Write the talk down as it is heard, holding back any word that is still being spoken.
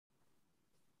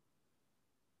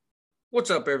What's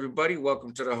up, everybody?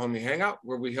 Welcome to the Homie Hangout,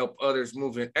 where we help others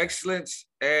move in excellence.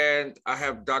 And I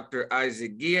have Dr.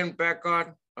 Isaac Guillen back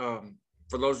on.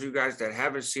 For those of you guys that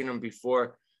haven't seen him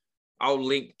before, I'll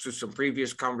link to some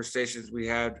previous conversations we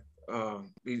had.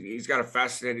 He's got a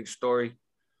fascinating story.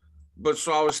 But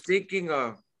so I was thinking,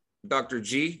 Dr.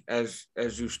 G, as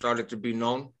you started to be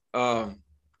known,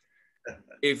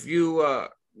 if you've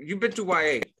been to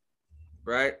YA,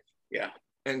 right? Yeah.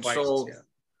 And Twice, so. yeah.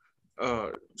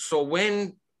 So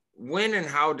when and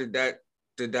how did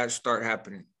that start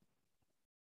happening?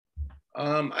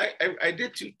 I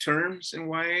did 2 terms in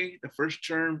YA. The first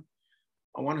term,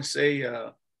 I want to say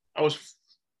I was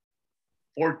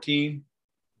 14.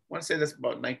 I want to say that's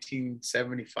about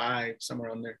 1975, somewhere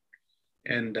on there.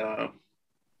 And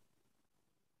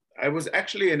I was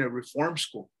actually in a reform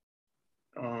school.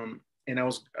 And I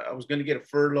was going to get a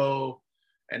furlough,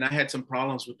 and I had some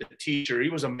problems with the teacher. He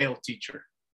was a male teacher.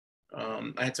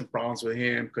 I had some problems with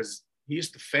him because he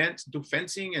used to do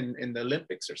fencing in the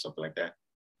Olympics or something like that.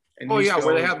 And where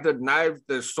they have the knives,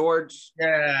 the swords.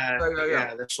 Yeah,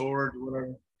 the sword,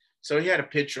 whatever. So he had a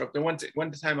picture up there. One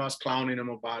time I was clowning him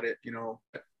about it, you know.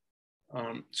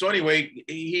 So anyway,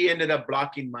 he ended up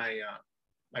blocking my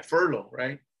my furlough,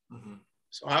 right? Mm-hmm.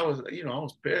 So I was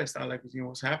pissed. I was like,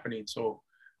 what's happening? So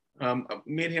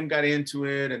me and him got into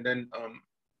it, and then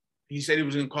he said he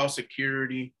was going to call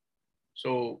security.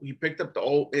 So he picked up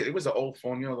it was an old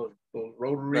phone, those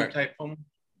rotary type phone.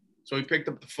 So he picked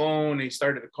up the phone, and he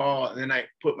started to call, and then I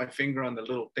put my finger on the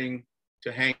little thing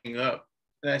to hang up.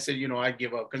 And I said, I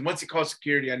give up. Because once he called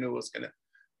security, I knew it was going to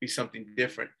be something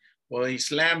different. Well, he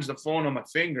slams the phone on my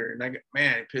finger, and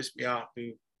it pissed me off,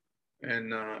 dude.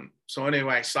 And so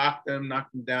anyway, I socked him,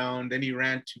 knocked him down. Then he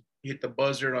ran to hit the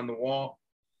buzzer on the wall,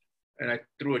 and I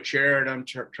threw a chair at him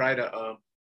to try to,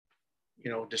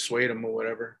 dissuade him or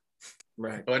whatever.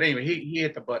 Right. But anyway, he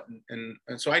hit the button, and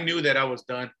so I knew that I was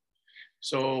done.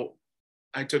 So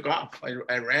I took off.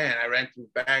 I ran through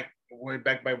way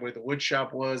back by where the wood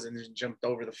shop was, and then jumped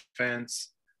over the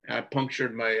fence. And I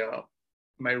punctured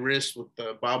my wrist with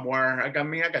the barbed wire. I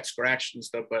got scratched and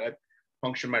stuff, but I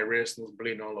punctured my wrist and was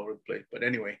bleeding all over the place. But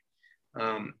anyway,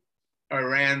 I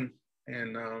ran,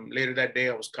 and later that day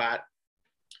I was caught.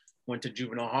 Went to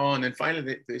juvenile hall, and then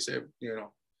finally they said,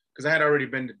 because I had already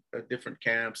been to different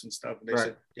camps and stuff. And they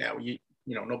said, yeah,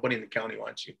 nobody in the county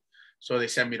wants you. So they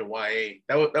sent me to YA.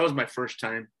 That was my first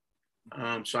time.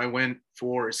 So I went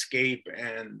for escape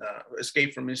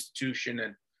from institution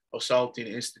and assaulting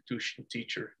an institutional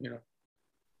teacher,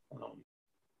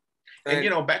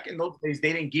 And back in those days,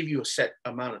 they didn't give you a set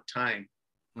amount of time.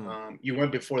 You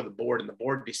went before the board, and the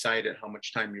board decided how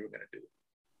much time you were going to do.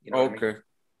 Okay. I mean?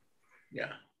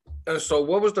 Yeah. So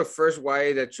what was the first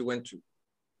YA that you went to?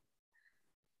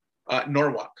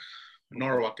 Norwalk.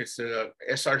 It's a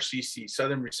SRCC,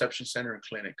 Southern Reception Center and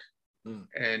Clinic.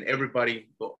 And everybody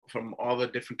from all the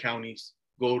different counties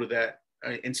go to that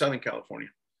in Southern California,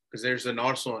 because there's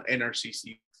also an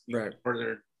NRCC,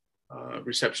 further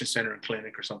Reception Center and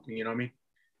Clinic or something, you know what I mean?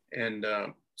 And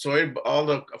so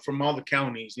from all the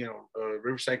counties,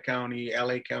 Riverside County,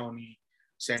 LA County,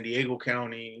 San Diego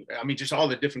County, just all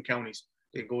the different counties,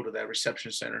 they go to that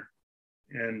reception center.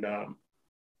 And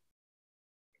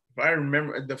if I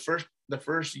remember the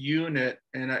first unit,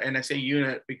 and I say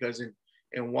unit because in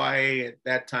YA at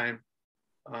that time,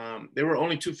 there were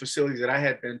only 2 facilities that I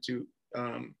had been to,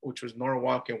 which was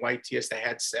Norwalk and YTS, that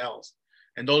had cells,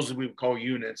 and those we would call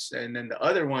units. And then the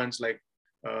other ones like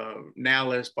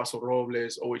Nales, Paso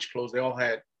Robles, OH Close, they all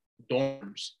had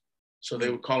dorms, so they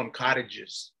would call them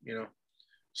cottages,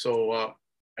 So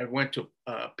I went to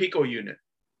Pico unit.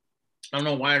 I don't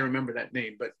know why I remember that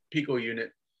name, but Pico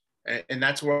unit. And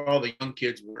that's where all the young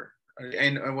kids were.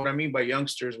 And what I mean by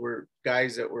youngsters were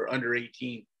guys that were under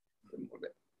 18.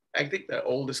 I think the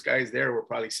oldest guys there were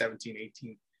probably 17,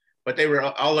 18, but they were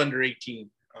all under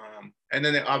 18. And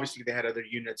then obviously they had other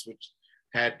units which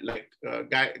had like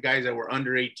guys that were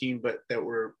under 18, but that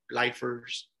were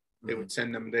lifers. They would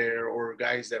send them there, or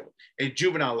guys that in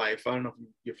juvenile life. I don't know if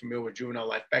you're familiar with juvenile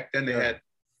life. Back then they had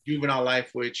juvenile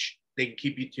life, which they can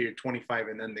keep you to your 25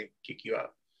 and then they kick you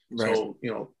out. Right. So,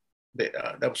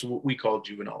 that was what we call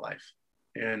juvenile life.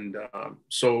 And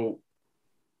so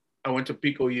I went to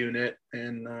Pico unit,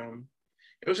 and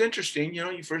it was interesting.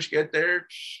 You first get there,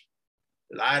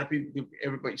 a lot of people,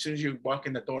 everybody, as soon as you walk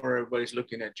in the door, everybody's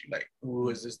looking at you like, who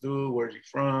is this dude? Where's he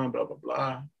from? Blah, blah,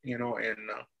 blah, and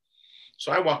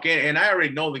so I walk in, and I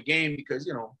already know the game because,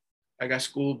 I got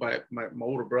schooled by my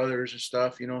older brothers and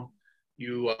stuff. You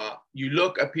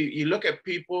look at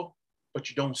people, but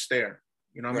you don't stare.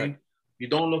 You know what I mean? You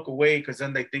don't look away because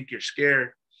then they think you're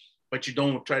scared. but you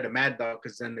don't try to mad dog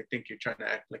because then they think you're trying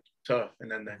to act like you're tough. And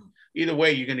then either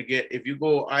way, you're gonna get, if you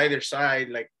go either side,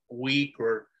 like weak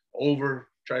or over,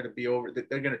 try to be over,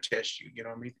 they're gonna test you. You know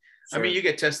what I mean? Sure. I mean, you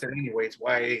get tested anyway. It's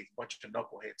YA, a bunch of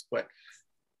knuckleheads, but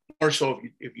more so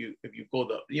if you go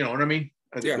the, you know what I mean?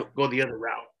 Yeah. Go the other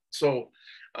route. So,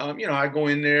 you know, I go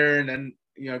in there and then,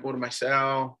 you know, I go to my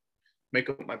cell, make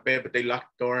up my bed, but they lock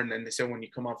the door. And then they said, when you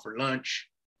come out for lunch.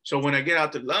 So when I get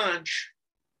out to lunch,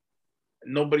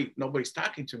 nobody's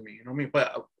talking to me, you know what I mean?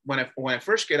 But when I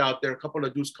first get out there, a couple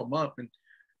of dudes come up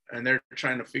and they're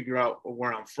trying to figure out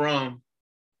where I'm from.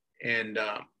 And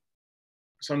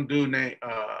some dude named,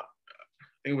 I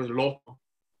think it was local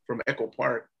from Echo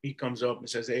Park. He comes up and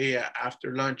says, hey,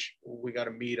 after lunch, we got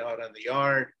to meet out on the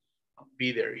yard. I'll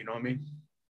be there, you know what I mean?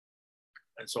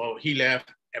 And so he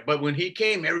left. But when he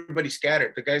came, everybody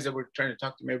scattered. The guys that were trying to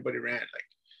talk to me, everybody ran.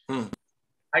 Like,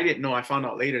 I didn't know. I found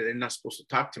out later they're not supposed to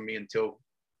talk to me until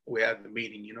we had the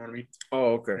meeting. You know what I mean?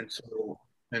 Oh, okay.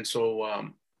 And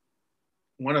so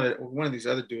one of these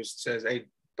other dudes says, "Hey,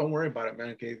 don't worry about it, man.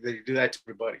 Okay, they do that to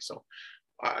everybody." So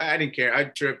I didn't care. I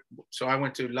tripped. So I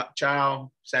went to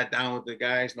Chow, sat down with the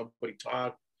guys. Nobody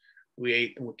talked. We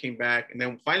ate and we came back. And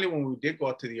then finally, when we did go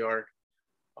out to the yard,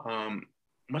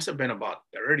 must have been about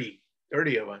 30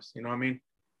 of us. You know what I mean?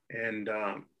 And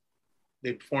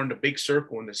they formed a big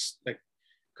circle in this, like,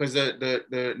 because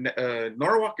the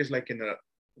Norwalk is like in a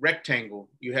rectangle.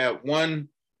 You have one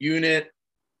unit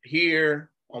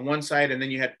here on one side, and then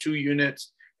you have 2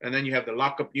 units, and then you have the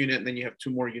lockup unit, and then you have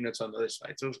 2 more units on the other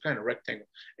side. So it was kind of rectangle.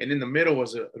 And in the middle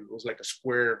was like a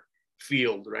square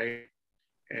field, right?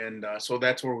 And so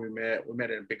that's where we met. We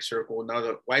met in a big circle. Now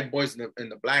the white boys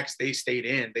and the blacks, they stayed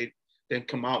in. They didn't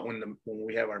come out when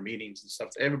we have our meetings and stuff.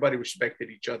 Everybody respected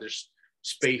each other's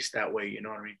space that way. You know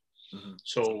what I mean? Mm-hmm.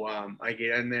 So I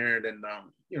get in there, then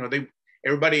you know,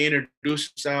 everybody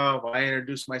introduced themselves. I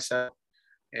introduced myself,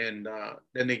 and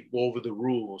then they go over the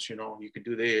rules. You know, you can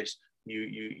do this.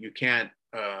 You can't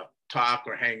talk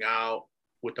or hang out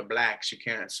with the blacks. You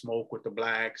can't smoke with the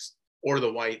blacks or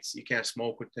the whites. You can't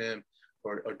smoke with them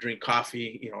or drink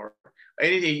coffee. You know, or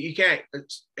anything. You can't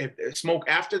smoke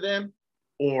after them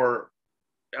or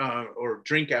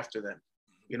drink after them.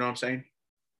 You know what I'm saying?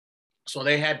 So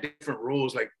they had different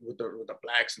rules, like with the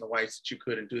blacks and the whites, that you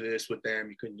couldn't do this with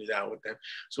them, you couldn't do that with them.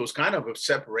 So it's kind of a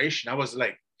separation. I was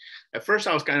like, at first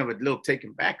I was kind of a little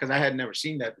taken back because I had never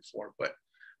seen that before, but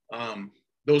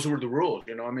those were the rules,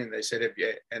 you know what I mean? They said if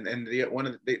you,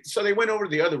 so they went over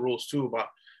the other rules too about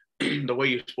the way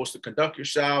you're supposed to conduct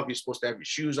yourself. You're supposed to have your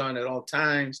shoes on at all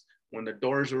times when the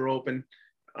doors are open.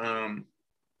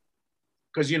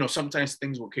 Because, you know, sometimes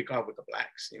things will kick off with the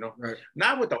blacks, you know, right.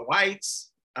 Not with the whites.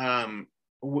 I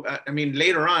mean,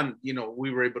 later on, you know,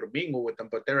 we were able to mingle with them,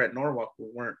 but they're at Norwalk, we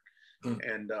weren't.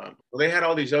 And they had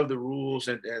all these other rules,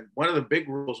 and one of the big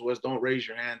rules was don't raise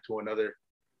your hand to another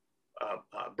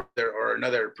brother or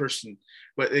another person,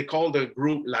 but they called the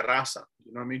group La Raza,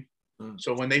 you know what I mean?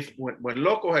 So when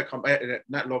Loco had come,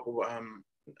 not Loco,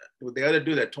 the other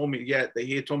dude that told me, he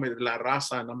had told me La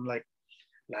Raza, and I'm like,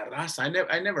 La Raza,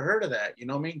 I never heard of that, you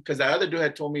know what I mean? Because the other dude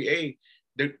had told me, hey,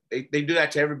 they do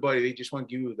that to everybody. They just want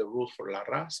to give you the rules for La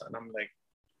Raza. And I'm like,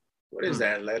 what is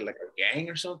that? Like a gang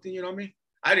or something? You know what I mean?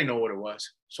 I didn't know what it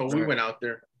was. So we went out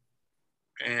there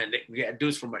and we had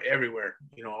dudes from everywhere,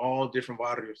 you know, all different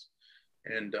barrios.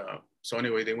 And so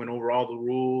anyway, they went over all the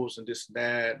rules and this and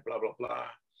that, blah, blah, blah.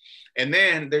 And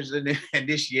then there's an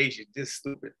initiation, just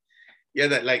stupid. Yeah,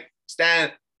 that like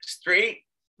stand straight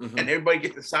and everybody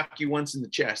gets to sock you once in the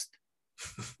chest.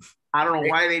 I don't know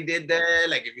why they did that.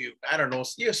 Like I don't know,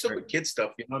 stupid kid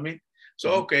stuff, you know what I mean?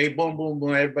 So, okay, boom, boom,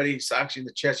 boom, everybody socks you in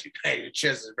the chest. Your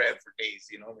chest is red for days,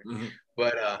 you know what I mean?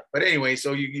 But anyway,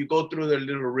 so you go through their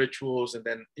little rituals and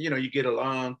then, you know, you get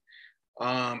along.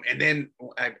 And then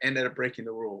I ended up breaking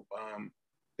the rule.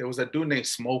 There was a dude named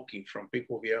Smokey from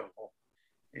Pico Viejo.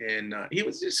 And he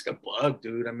was just a bug,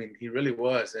 dude. I mean, he really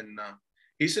was. And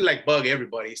he used to like bug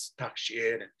everybody. He used to talk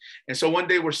shit. And so one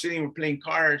day we're playing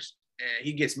cards. And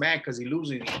he gets mad because he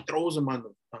loses. He throws him on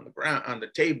the ground, on the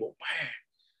table.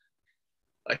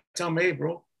 I tell him, hey,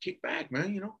 bro, kick back,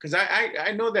 man. You know, because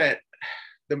I know that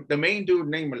the main dude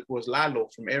name was Lalo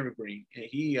from Evergreen, and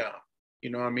he, you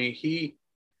know, I mean, he,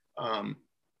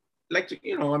 like to,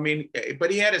 you know, I mean, but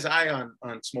he had his eye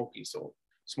on Smokey, so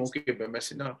Smokey had been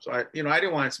messing up. So I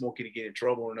didn't want Smokey to get in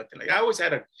trouble or nothing. Like I always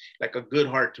had a good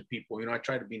heart to people. You know, I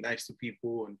try to be nice to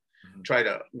people and try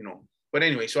to, you know. But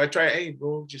anyway, so I try, hey,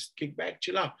 bro, just kick back,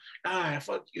 chill out.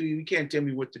 Fuck you. You can't tell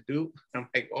me what to do. I'm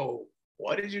like, oh,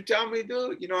 what did you tell me,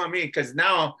 dude? You know what I mean? Because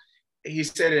now he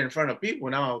said it in front of people.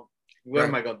 Now, what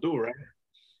am I going to do, right?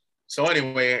 So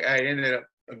anyway, I ended up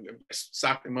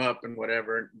socked them up and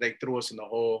whatever. They threw us in the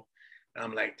hole. And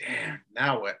I'm like, damn,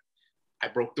 now what? I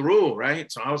broke the rule,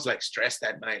 right? So I was like stressed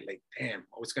that night, like, damn,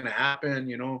 what's gonna happen?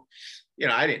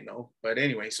 I didn't know. But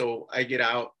anyway, so I get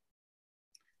out.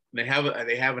 And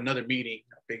they have another meeting,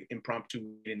 a big impromptu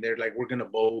meeting. They're like, we're gonna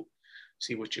vote,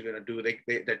 see what you're gonna do.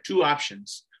 There are two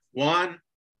options. One,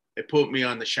 they put me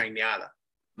on the shineada,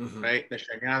 right? The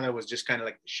shineada was just kind of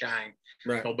like the shine.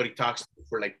 Right. Nobody talks to you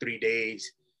for like 3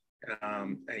 days.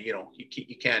 And,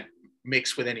 you can't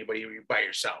mix with anybody. You're by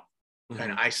yourself,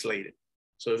 kind of isolated.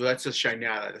 So that's the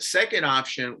shineada. The second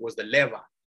option was the leva,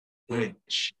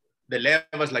 which the leva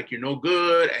is like, you're no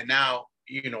good, and now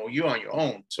you're on your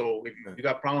own. So if you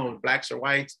got problems with blacks or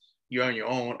whites, you're on your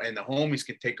own, and the homies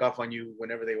can take off on you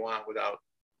whenever they want without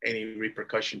any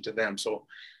repercussion to them. So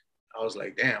I was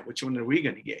like, damn, which one are we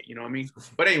gonna get? You know what I mean?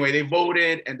 But anyway, they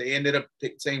voted, and they ended up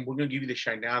saying, we're gonna give you the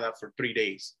shineada for 3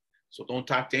 days. So don't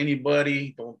talk to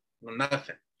anybody, don't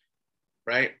nothing,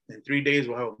 right? In 3 days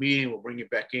we'll have a meeting, we'll bring you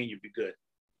back in, you'll be good.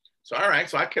 So all right,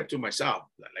 so I kept to myself,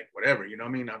 like whatever, you know what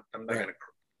I mean? I'm not gonna.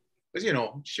 Because,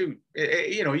 shoot,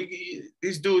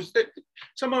 these dudes,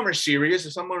 some of them are serious,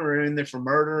 and some of them are in there for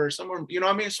murder, or some of them, you know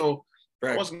what I mean? So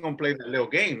I wasn't going to play that little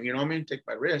game, you know what I mean? Take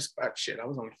my risk. But shit, I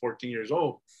was only 14 years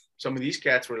old. Some of these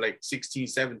cats were like 16,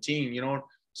 17,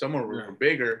 some were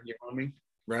bigger, you know what I mean?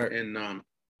 Right. And,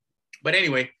 but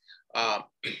anyway, I'm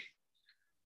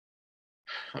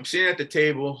sitting at the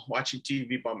table watching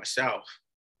TV by myself,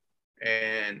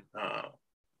 and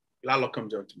Lalo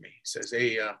comes up to me. He says,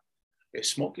 hey,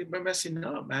 Smokey's been messing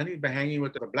up, man. He's been hanging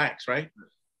with the blacks, right?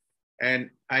 And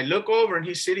I look over, and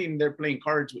he's sitting there playing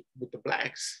cards with the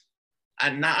blacks.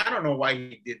 And now I don't know why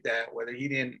he did that, whether he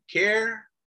didn't care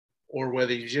or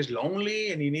whether he's just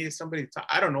lonely and he needed somebody to talk.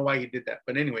 I don't know why he did that.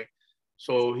 But anyway,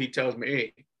 so he tells me,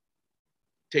 hey,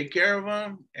 take care of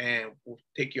him and we'll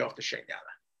take you off the shakedown.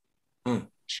 I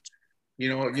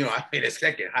made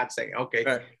a hot second. Okay.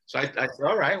 Right. So I said,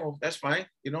 all right, well, that's fine,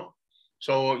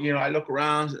 So, I look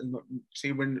around and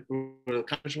see when the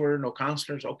counselors were, no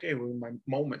counselors. Okay, we're in my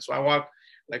moment. So I walk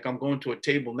like I'm going to a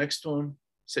table next to him,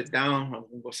 sit down. I'm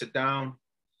going to go sit down.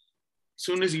 As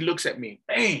soon as he looks at me,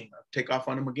 bang, I'll take off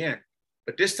on him again.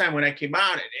 But this time when I came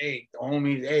out, and hey, the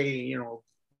homies, hey,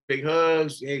 big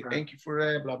hugs. Hey, thank you for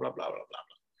that, blah, blah, blah, blah, blah,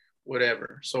 blah,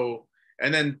 whatever. So,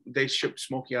 and then they shipped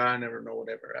Smokey out. I never know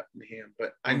whatever happened to him.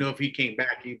 But I know if he came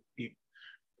back, he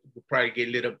would probably get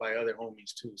lit up by other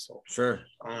homies too. So sure.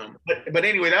 But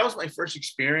anyway, that was my first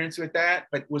experience with that.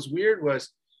 But what's weird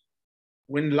was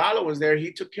when Lalo was there,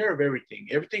 he took care of everything.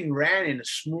 Everything ran in a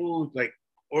smooth, like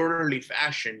orderly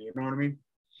fashion. You know what I mean?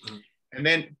 And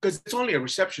then because it's only a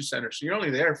reception center, so you're only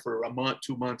there for a month,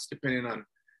 2 months, depending on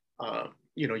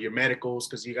your medicals,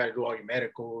 because you got to do all your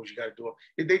medicals. You got to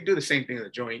do they do the same thing in the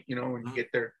joint. When you get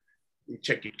there, you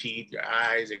check your teeth, your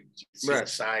eyes, and you see the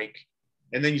psych.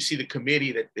 And then you see the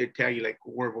committee that they tell you like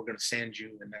where we're going to send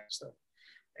you and that stuff.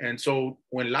 And so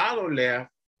when Lalo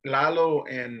left, Lalo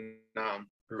and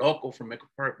Loco from Echo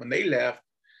Park, when they left,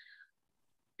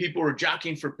 people were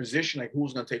jockeying for position, like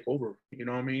who's going to take over, you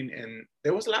know what I mean? And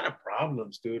there was a lot of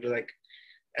problems, dude. Like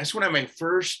that's when I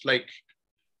first, like,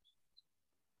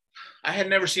 I had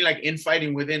never seen like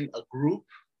infighting within a group,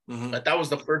 but that was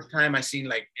the first time I seen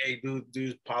like, hey,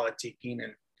 dude's politicking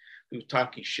and dude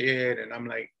talking shit. And I'm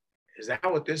like, is that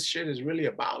what this shit is really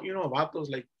about? About those,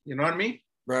 like, you know what I mean?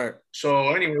 Right. So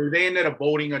anyway, they ended up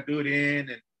voting a dude in,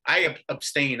 and I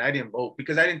abstained. I didn't vote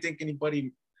because I didn't think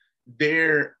anybody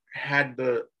there had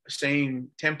the same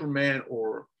temperament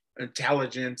or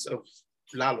intelligence of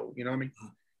Lalo, you know what I mean?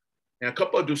 And a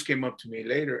couple of dudes came up to me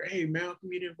later, hey, man, how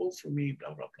come you didn't vote for me? Blah,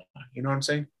 blah, blah. You know what I'm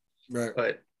saying? Right.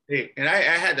 But hey, and I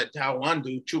had to tell one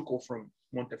dude, Chuco from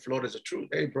Monteflores, the truth.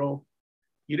 Hey, bro,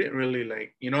 you didn't really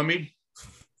like, you know what I mean?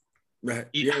 Right.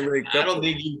 I don't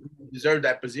think you deserve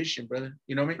that position, brother.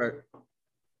 You know what I mean? Right.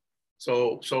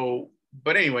 So,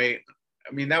 but anyway,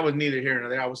 I mean, that was neither here nor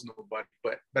there. I was nobody,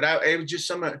 but it was just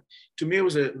to me, it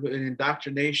was an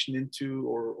indoctrination into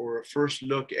or a first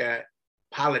look at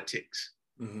politics,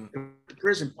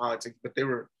 prison politics, but they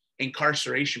were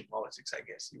incarceration politics, I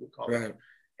guess you would call it.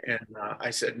 And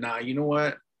I said, nah, you know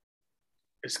what?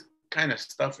 This kind of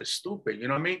stuff is stupid. You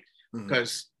know what I mean?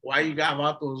 Because why you got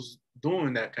vatos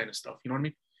doing that kind of stuff? You know what I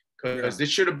mean? Because this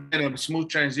should have been a smooth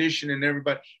transition and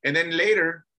everybody. And then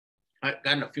later, I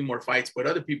got in a few more fights, but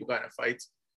other people got in fights.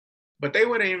 But they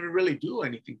wouldn't even really do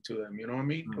anything to them. You know what I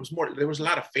mean? It was more. There was a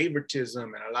lot of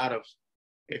favoritism and a lot of,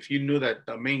 if you knew that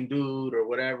the main dude or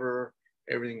whatever,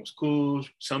 everything was cool.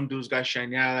 Some dudes got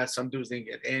shineada, some dudes didn't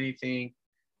get anything.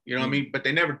 You know what I mean? But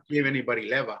they never gave anybody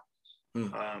leva,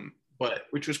 but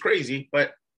which was crazy.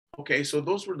 But okay, so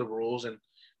those were the rules. And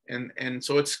And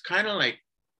so it's kind of like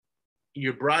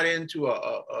you're brought into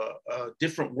a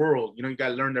different world. You know, you got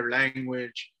to learn their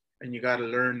language, and you got to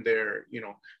learn their, you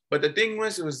know. But the thing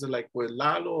was, it was like with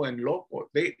Lalo and Loco,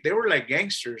 they were like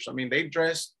gangsters. I mean, they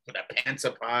dressed with their pants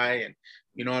up high, and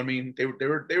you know what I mean. They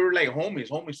were like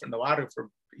homies from the water for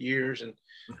years. And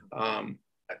I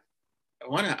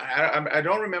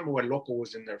don't remember what Loco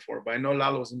was in there for, but I know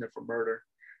Lalo was in there for murder.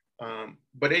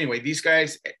 But anyway, these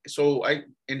guys. So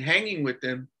in hanging with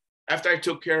them, after I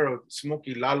took care of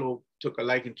Smokey, Lalo took a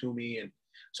liking to me, and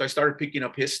so I started picking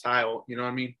up his style. You know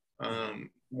what I mean?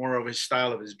 More of his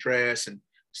style of his dress, and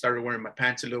started wearing my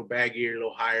pants a little baggier, a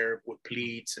little higher with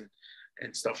pleats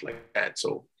and stuff like that.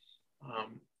 So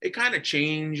it kind of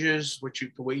changes the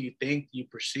way you think, you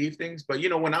perceive things. But you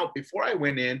know, before I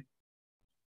went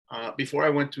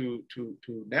to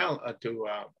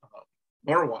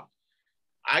Norwalk,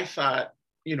 I thought,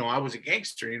 you know, I was a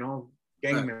gangster, you know,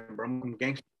 gang member. I'm a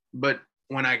gangster. But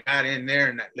when I got in there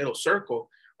in that little circle,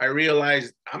 I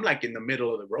realized I'm like in the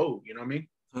middle of the road. You know what I mean?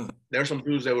 There were some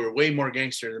dudes that were way more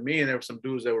gangster than me, and there were some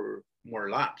dudes that were more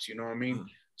lops, you know what I mean?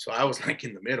 So I was like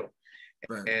in the middle.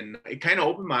 Right. And it kind of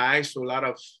opened my eyes to a lot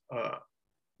of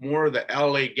more of the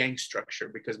LA gang structure,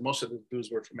 because most of the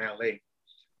dudes were from LA,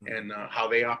 and how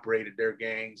they operated their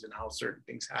gangs and how certain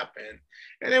things happened.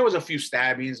 And there was a few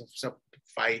stabbings, some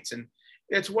fights, and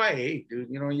it's why, hey, dude,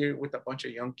 you know, you're with a bunch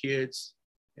of young kids,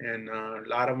 and a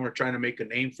lot of them were trying to make a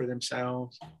name for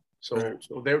themselves. So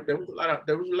there was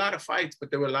a lot of fights, but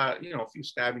there were a lot, you know, a few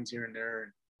stabbings here and there,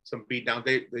 and some beat down.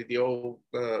 The old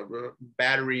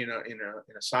battery in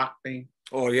a sock thing.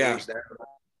 Oh yeah,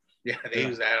 they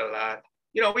use that a lot.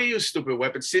 You know, we use stupid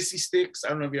weapons, sissy sticks. I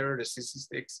don't know if you ever heard of sissy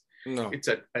sticks. No, it's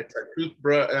a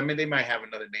toothbrush. I mean, they might have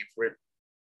another name for it.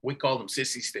 We call them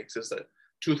sissy sticks. It's a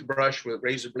toothbrush with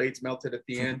razor blades melted at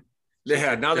the end.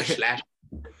 Yeah, now they slash.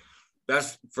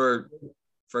 That's for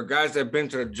guys that have been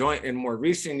to the joint in more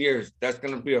recent years. That's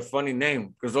gonna be a funny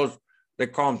name, because they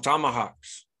call them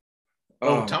tomahawks.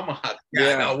 Tomahawk.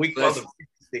 Yeah, no, we call them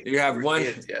sissy sticks. You have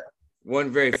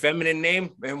one very feminine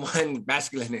name and one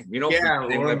masculine name, you know? Yeah,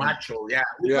 or macho. Yeah.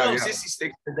 We call them sissy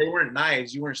sticks, but they weren't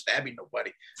knives. You weren't stabbing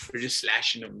nobody. You're just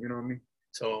slashing them, you know what I mean?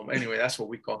 So anyway, that's what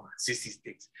we call them, sissy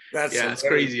sticks. It's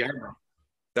crazy. I know.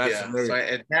 That's so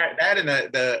and that and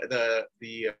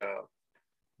the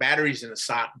batteries in the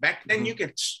sock. Back then you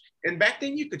could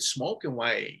smoke in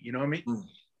YA, you know what I mean?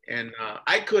 And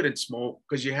I couldn't smoke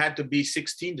because you had to be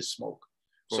 16 to smoke.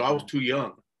 So I was too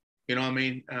young. You know what I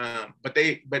mean?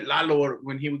 But Lalo,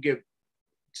 when he would give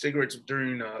cigarettes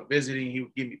during visiting, he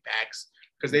would give me packs,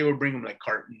 because they would bring him like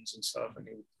cartons and stuff.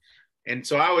 And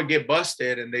so I would get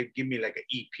busted, and they'd give me like an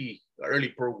EP, an early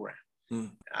program,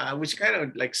 which kind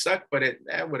of like sucked, but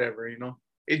whatever, you know.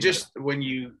 It just, when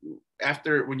you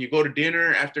go to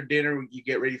dinner, after dinner, you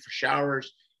get ready for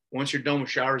showers. Once you're done with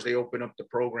showers, they open up the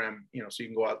program, you know, so you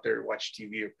can go out there, watch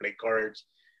TV or play cards,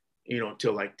 you know,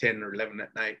 till like 10 or 11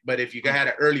 at night. But if you had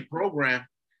an early program,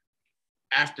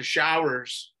 after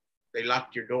showers, they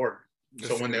locked your door.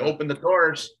 So when they opened the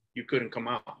doors, you couldn't come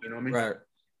out, you know what I mean? Right.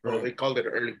 So they called it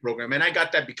an early program. And I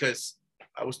got that because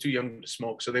I was too young to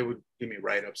smoke. So they would give me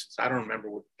write-ups. I don't remember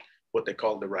what they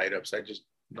called the write-ups. I just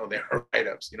know they are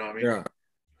write-ups, you know what I mean? Yeah.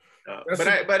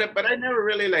 But I never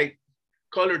really like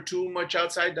colored too much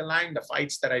outside the line. The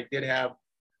fights that I did have,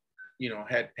 you know,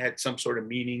 had some sort of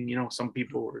meaning. You know, some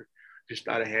people were just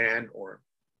out of hand. Or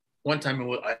one time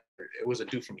it was a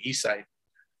dude from East Side.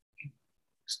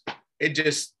 He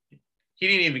didn't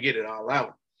even get it all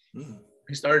out.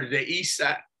 He started the East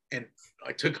Side, and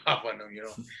I took off on him, you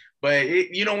know. But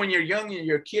you know, when you're young and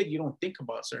you're a kid, you don't think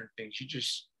about certain things. You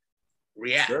just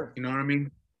react. Sure. You know what I mean?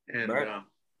 And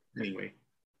anyway,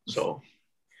 so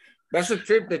that's a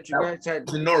trip that you guys had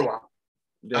to Norwalk.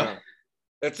 Yeah,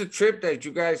 that's a trip that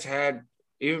you guys had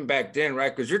even back then,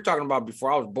 right? Because you're talking about before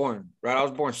I was born, right? I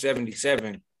was born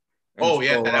 1977. Oh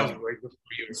yeah, that was right before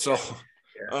you. So,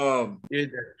 the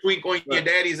twinkle in your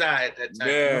daddy's eye at that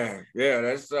time. Yeah,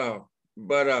 that's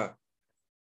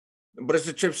but it's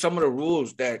a trip. Some of the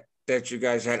rules that you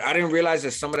guys had, I didn't realize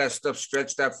that some of that stuff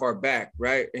stretched that far back,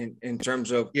 right? In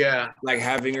terms of like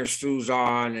having your shoes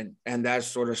on and that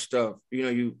sort of stuff. You know,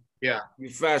 you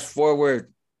fast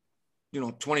forward, you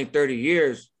know, 20, 30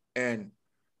 years, and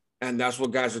that's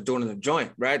what guys are doing in the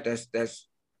joint, right? That's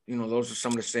you know, those are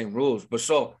some of the same rules. But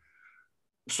so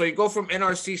you go from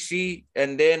NRCC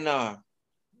and then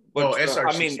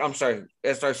SRCC. I'm sorry,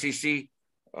 SRCC.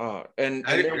 And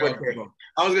then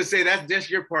I was gonna say that's just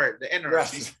your part, the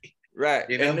NRCC. Right.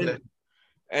 You know,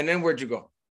 and then where'd you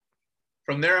go?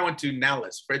 From there, I went to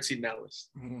Nellis, Fred C. Nellis.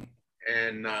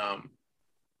 And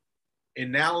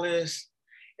in Nellis,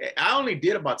 I only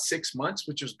did about 6 months,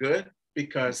 which was good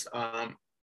because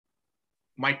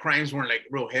my crimes weren't like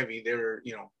real heavy. They were,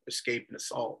 you know, escape and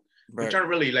assault, which aren't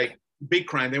really like big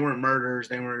crime. They weren't murders.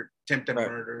 They weren't attempted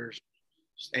murders,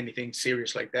 anything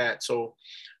serious like that. So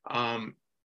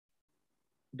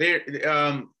there,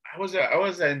 I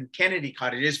was in Kennedy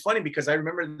Cottage. It's funny because I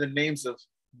remember the names of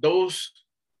those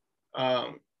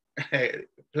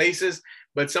places,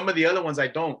 but some of the other ones I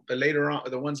don't.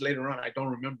 The ones later on, I don't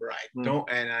remember.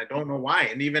 I don't know why.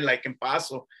 And even like in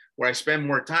Paso, where I spend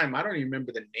more time, I don't even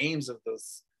remember the names of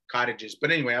those cottages.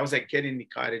 But anyway, I was at Kennedy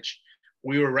Cottage.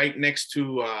 We were right next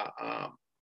to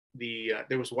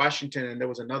there was Washington, and there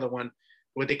was another one,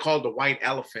 what they called the White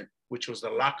Elephant, which was the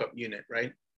lockup unit,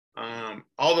 right?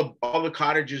 All the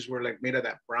cottages were like made of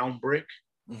that brown brick,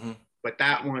 but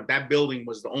that building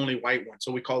was the only white one,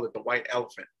 so we called it the White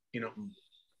Elephant, you know.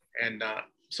 And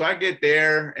so I get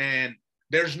there, and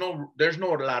there's no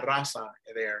La Raza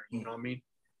there, you know what I mean?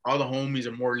 All the homies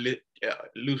are more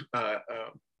loose,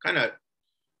 kind of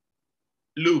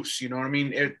loose, you know what I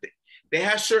mean? They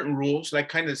have certain rules, like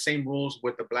kind of the same rules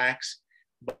with the blacks,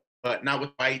 but not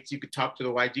with whites. You could talk to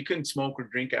the whites. You couldn't smoke or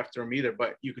drink after them either,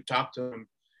 but you could talk to them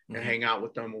and hang out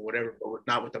with them or whatever, but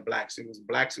not with the blacks. It was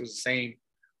the same.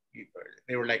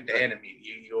 They were like the enemy.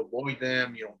 You avoid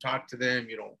them. You don't talk to them.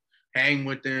 You don't hang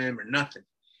with them or nothing.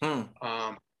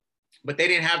 But they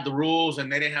didn't have the rules,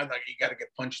 and they didn't have like you got to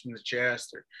get punched in the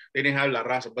chest, or they didn't have La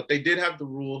Raza, but they did have the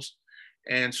rules.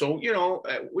 And so, you know,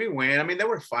 we went. I mean, there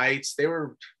were fights. There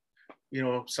were, you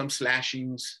know, some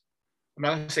slashings. I'm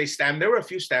not gonna say stabbing. There were a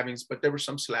few stabbings, but there were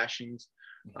some slashings.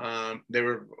 There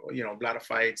were, you know, a lot of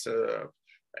fights,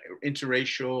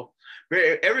 interracial.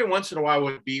 Every once in a while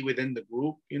would be within the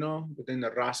group, you know, within the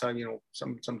Raza, you know,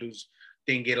 some dudes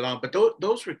didn't get along. But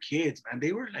those were kids, man.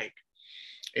 They were like,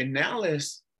 in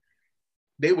Dallas,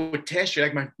 they would test you.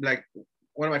 Like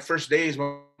one of my first days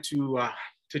went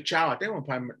to Chow. I think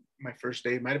one my first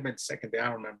day, might have been the second day, I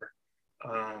don't remember.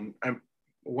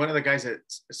 One of the guys that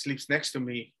sleeps next to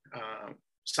me,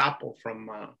 Sapo from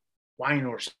Wine,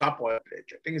 or Sapo, I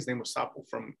think his name was Sapo,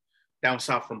 from down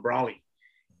south from Brawley.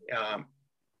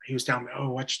 He was telling me, oh,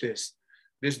 watch this.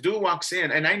 This dude walks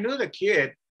in, and I knew the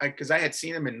kid because I had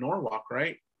seen him in Norwalk,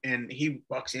 right? And he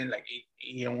walks in like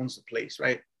he owns the place,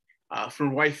 right?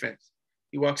 From White Fence.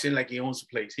 He walks in like he owns the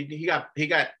place. He got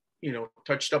you know,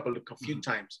 touched up a few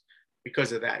times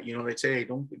because of that. You know, they'd say, hey,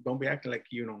 don't be acting like,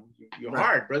 you know, you're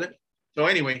hard, brother. So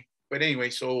anyway,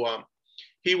 so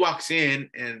he walks in,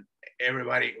 and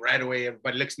everybody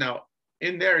looks. Now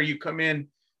in there, you come in,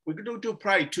 we could do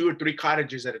probably 2 or 3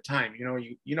 cottages at a time. You know,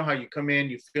 you know how you come in,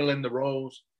 you fill in the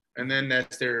rows, and then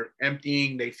as they're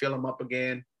emptying, they fill them up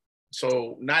again.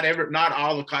 So not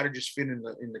all the cottages fit in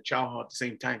the chow hall at the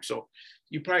same time. So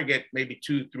you probably get maybe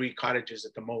 2, 3 cottages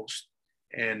at the most.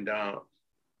 And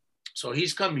so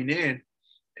he's coming in,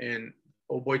 and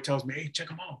old boy tells me, hey, check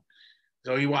him out.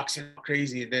 So he walks in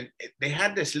crazy. And then they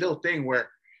had this little thing where,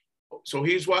 so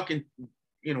he's walking,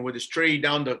 you know, with his tray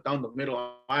down the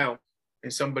middle aisle,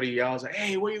 and somebody yells, like,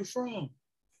 hey, where you from?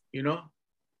 You know?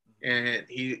 And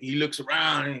he looks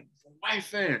around, and White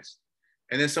Fence.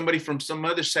 And then somebody from some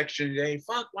other section, hey,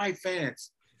 fuck White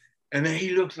Fence. And then he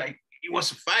looks like he wants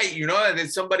to fight, you know? And then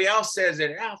somebody else says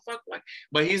it, fuck White.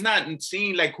 But he's not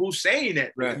seeing like who's saying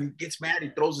it. Right. And he gets mad, he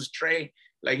throws his tray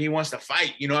like he wants to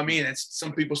fight, you know what I mean? And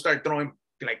some people start throwing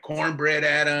like cornbread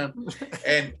at him.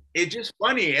 And it's just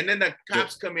funny. And then the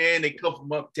cops come in, they cuff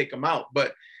him up, take him out.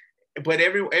 But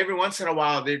every once in a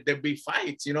while, there'd be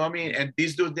fights, you know what I mean? And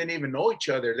these dudes didn't even know each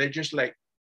other. They're just like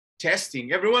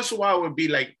testing. Every once in a while it would be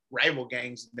like rival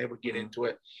gangs, and they would get into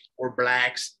it, or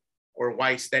blacks or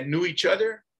whites that knew each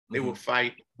other. They would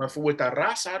fight. But with the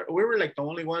Raza, we were like the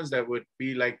only ones that would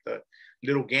be like the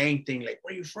little gang thing, like,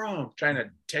 where you from? Trying to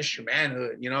test your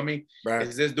manhood, you know what I mean? Right.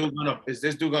 Is this dude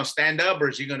gonna stand up, or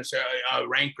is he gonna say,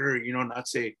 ranker, you know, not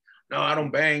say, no, I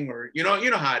don't bang, or you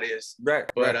know how it is. Right.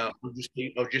 But I'll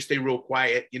just stay real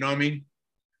quiet, you know what I mean?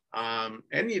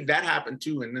 And that happened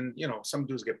too. And then, you know, some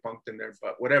dudes get punked in there,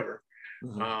 but whatever.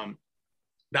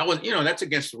 That was, you know, that's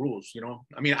against the rules, you know?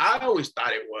 I mean, I always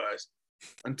thought it was,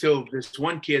 until this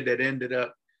one kid that ended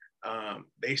up,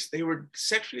 they were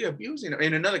sexually abusing him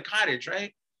in another cottage,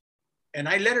 right? And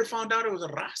I later found out it was a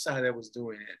Raza that was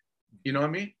doing it. You know what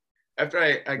I mean? After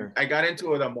I got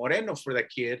into it, a Moreno for that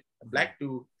kid, a black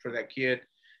dude for that kid.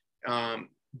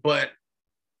 But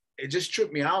it just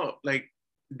tripped me out, like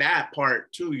that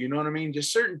part too, you know what I mean?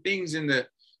 Just certain things in the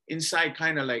inside,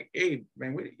 kind of like, hey,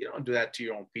 man, you don't do that to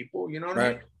your own people, you know what I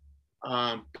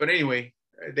mean? But anyway,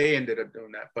 they ended up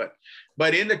doing that.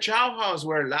 But in the chow house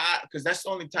because that's the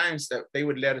only times that they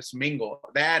would let us mingle,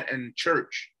 that and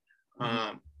church.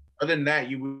 other than that,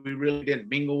 we really didn't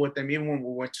mingle with them. Even when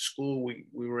we went to school, we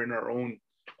were in our own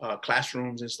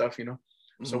classrooms and stuff, you know.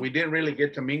 Mm-hmm. So we didn't really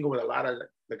get to mingle with a lot of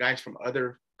the guys from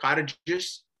other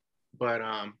cottages, but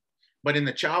in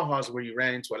the chow house where you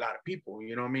ran into a lot of people,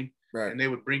 you know what I mean? Right. And they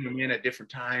would bring them in at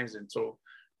different times, and so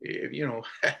you know,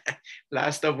 a lot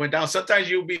of stuff went down. Sometimes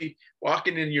you'll be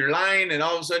walking in your line, and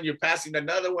all of a sudden you're passing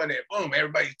another one, and boom,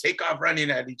 everybody take off running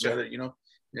at each other, you know.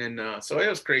 And so it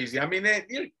was crazy. I mean,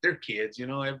 they're kids, you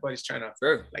know. Everybody's trying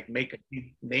to like make a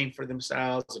name for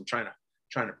themselves and trying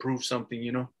to prove something,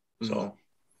 you know. So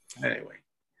anyway,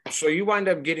 so you wind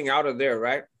up getting out of there,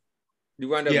 right? You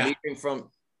wind up leaving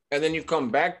from, and then you come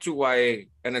back to YA,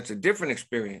 and it's a different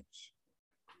experience.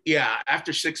 Yeah,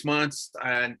 after 6 months,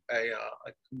 I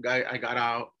got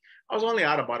out. I was only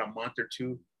out about a month or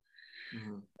two.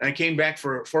 Mm-hmm. I came back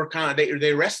for 4 counts.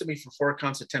 They arrested me for 4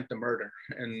 counts attempted murder,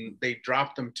 and they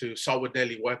dropped them to assault with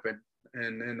deadly weapon.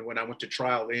 And then when I went to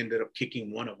trial, they ended up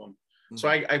kicking one of them. Mm-hmm. So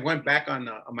I went back on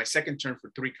my second term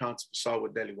for 3 counts of assault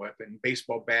with deadly weapon,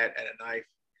 baseball bat and a knife.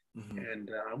 Mm-hmm.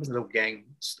 And I was a little gang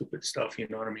stupid stuff, you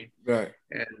know what I mean? Right.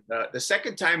 And the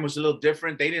second time was a little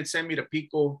different. They didn't send me to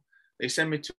Pico. They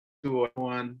sent me to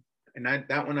one, and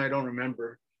that one I don't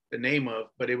remember the name of,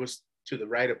 but it was to the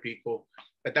right of Pico.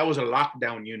 But that was a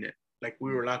lockdown unit. Like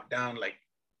we were locked down like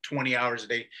 20 hours a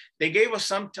day. They gave us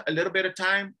a little bit of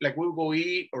time, like we would go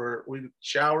eat or we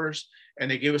showers, and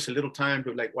they gave us a little time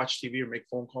to like watch TV or make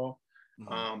phone call.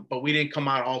 Mm-hmm. But we didn't come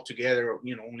out all together,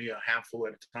 you know, only a handful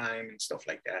at a time and stuff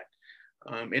like that.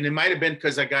 And it might have been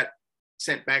because I got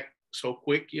sent back so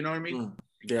quick, you know what I mean?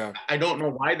 Yeah. I don't know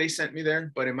why they sent me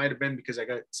there, but it might have been because I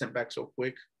got sent back so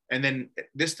quick. And then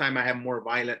this time I have more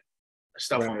violent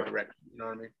stuff on my record, you know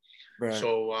what I mean? Right.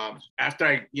 So after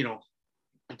I, you know,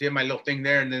 did my little thing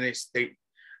there, and then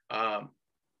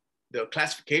the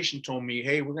classification told me,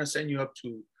 hey, we're gonna send you up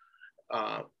to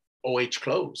OH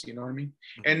close, you know what I mean?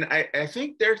 Mm-hmm. And I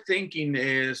think their thinking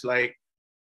is like,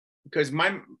 because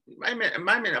my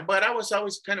but I was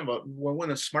always kind of one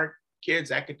of the smart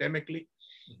kids academically.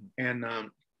 Mm-hmm.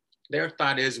 And their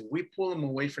thought is, we pull him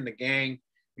away from the gang,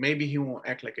 maybe he won't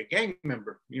act like a gang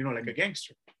member, you know, like a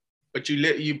gangster. But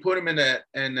you put him in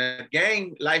a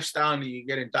gang lifestyle, and you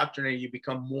get indoctrinated, you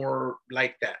become more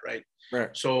like that, right? Right.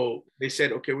 So they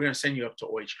said, okay, we're gonna send you up to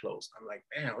OH close. I'm like,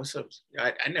 man, what's up?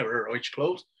 I never heard OH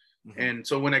close. Mm-hmm. And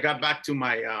so when I got back to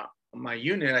my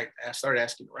unit, I started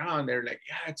asking around. They're like,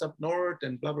 yeah, it's up north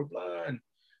and blah blah blah and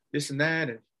this and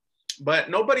that. But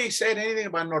nobody said anything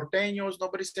about norteños.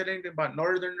 Nobody said anything about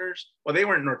northerners. Well, they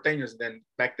weren't norteños then.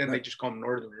 Back then, They just called them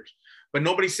northerners. But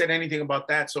nobody said anything about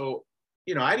that. So,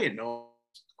 you know, I didn't know.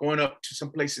 Going up to some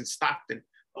place in Stockton,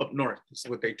 up north, is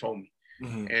what they told me.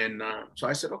 Mm-hmm. And so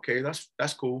I said, okay,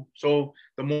 that's cool. So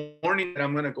the morning that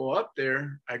I'm going to go up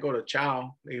there, I go to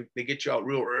chow. They get you out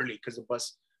real early because the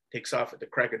bus takes off at the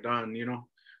crack of dawn, you know.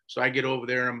 So I get over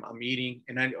there, I'm eating,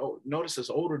 and I notice this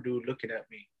older dude looking at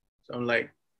me. So I'm like,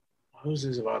 who's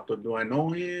this about? Do I know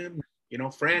him? You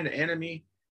know, friend, enemy?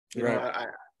 You know,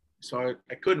 so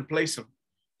I couldn't place him.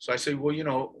 So I said, well, you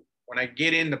know, when I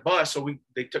get in the bus,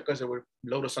 they took us, they would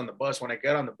load us on the bus. When I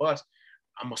get on the bus,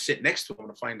 I'm gonna sit next to him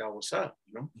to find out what's up,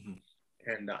 you know?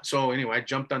 Mm-hmm. And so anyway, I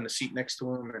jumped on the seat next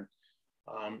to him,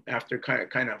 and after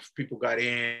kind of people got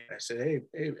in, I said,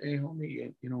 hey,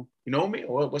 homie, you know me?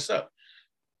 Or what's up?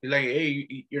 He's like,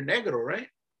 hey, you're Negro, right?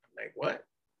 I'm like, what?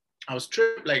 I was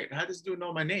tripped, like, how does this dude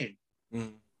know my name?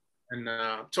 Mm-hmm. And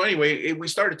so anyway, we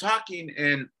started talking,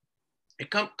 and it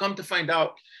come to find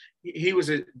out, he was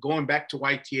going back to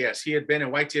YTS. He had been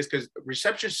at YTS because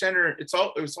reception center, it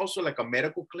was also like a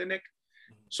medical clinic.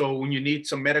 So when you need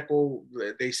some medical,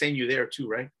 they send you there too,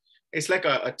 right? It's like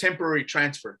a temporary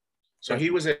transfer. So he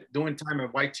was doing time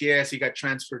at YTS. He got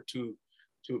transferred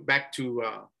back to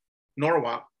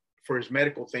Norwalk for his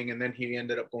medical thing, and then he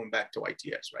ended up going back to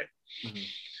YTS, right? Mm-hmm.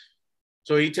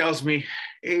 So he tells me,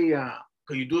 hey,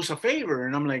 could you do us a favor?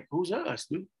 And I'm like, who's us,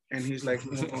 dude? And he's like,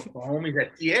 the homies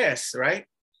at TS, right?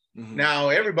 Mm-hmm. Now,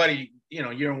 everybody, you know,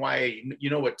 you're in YA, you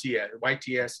know what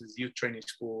YTS is, Youth Training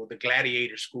School, the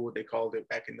Gladiator School, they called it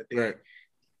back in the day.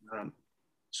 Right.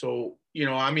 So, you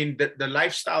know, I mean, the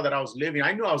lifestyle that I was living,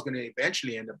 I knew I was going to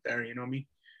eventually end up there, you know what I mean?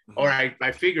 Mm-hmm. Or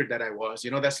I figured that I was,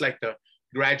 you know, that's like the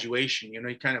graduation, you know,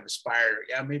 you kind of aspire,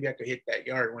 yeah, maybe I could hit that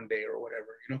yard one day or whatever,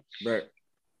 you know? Right.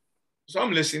 So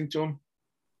I'm listening to him,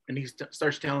 and he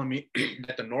starts telling me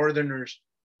that the Northerners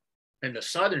and the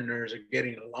Southerners are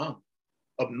getting along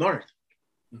up north.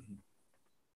 Mm-hmm.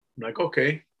 I'm like,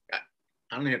 okay,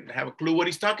 I don't even have a clue what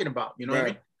he's talking about, you know what I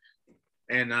mean?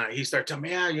 And he started telling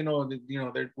me, yeah, you know,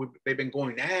 they've been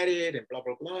going at it and blah,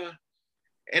 blah, blah.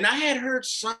 And I had heard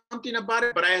something about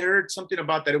it, but I had heard something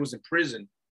about that it was in prison.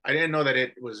 I didn't know that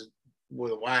it was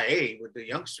with YA, with the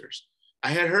youngsters. I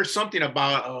had heard something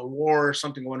about a war or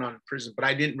something going on in prison, but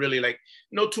I didn't really like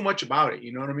know too much about it.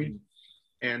 You know what I mean?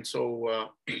 And so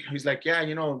he's like, yeah,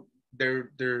 you know,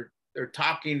 they're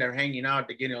talking, they're hanging out,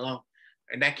 they're getting along,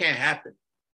 and that can't happen.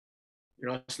 You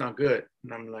know, it's not good.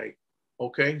 And I'm like,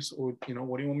 okay, so you know,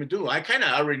 what do you want me to do? I kind of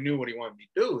already knew what he wanted me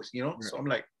to do, you know. So I'm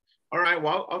like, all right,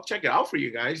 well, I'll check it out for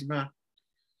you guys. I'm not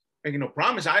making no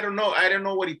promise. I don't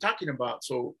know what he's talking about,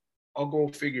 so I'll go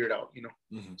figure it out, you know.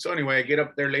 So anyway, I get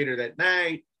up there later that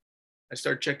night. I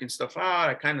start checking stuff out.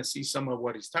 I kind of see some of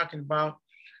what he's talking about.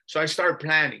 So I start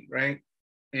planning, right?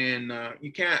 And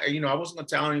you can't, you know, I wasn't gonna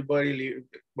tell anybody,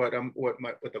 but what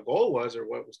the goal was or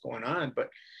what was going on. But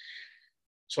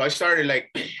so I started like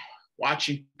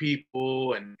watching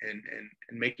people and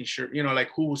making sure, you know,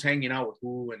 like who was hanging out with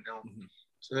who. And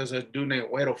so there's a dude named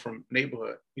Weddle from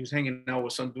neighborhood. He was hanging out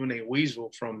with some dude named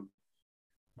Weasel from,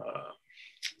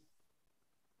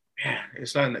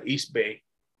 it's not in the East Bay.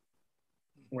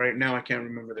 Right now, I can't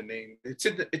remember the name. It's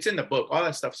in the book. All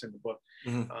that stuff's in the book,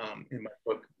 in my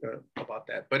book about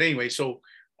that. But anyway, so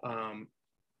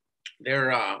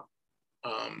they're,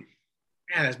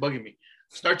 that's bugging me.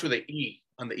 Starts with an E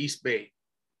on the East Bay.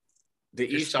 The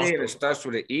East Bay, it starts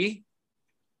with an E?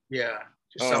 Yeah,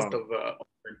 just south of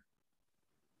Oakland.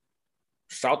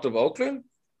 South of Oakland?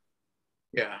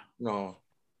 Yeah. No.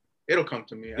 It'll come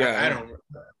to me. Yeah, I don't remember.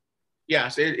 Yeah,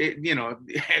 so it you know,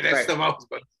 that's the most.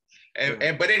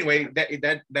 And but anyway,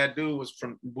 that dude was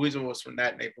from Weasel, was from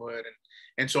that neighborhood,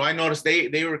 and so I noticed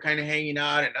they were kind of hanging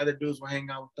out, and other dudes were hanging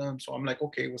out with them. So I'm like,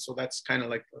 okay, well, so that's kind of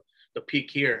like the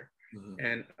peak here.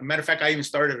 And a matter of fact, I even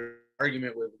started an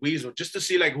argument with Weasel just to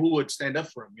see like who would stand up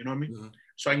for him. You know what I mean?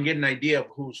 So I can get an idea of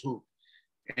who's who.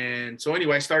 And so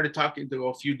anyway, I started talking to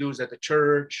a few dudes at the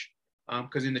church,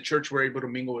 because in the church we're able to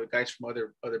mingle with guys from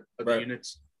other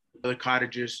units, other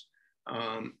cottages.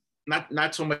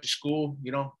 Not so much school,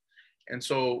 you know. And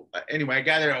so anyway, I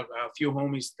gathered a few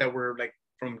homies that were like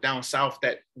from down south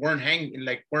that weren't hanging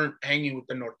with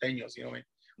the norteños, you know,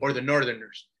 or the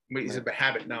northerners. It's a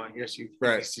habit now, I guess you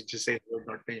just say the word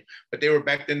norteño. But they were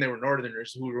back then, they were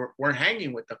northerners who weren't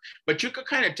hanging with them. But you could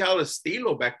kind of tell the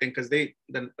stilo back then, because a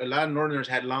lot of northerners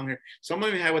had long hair. Some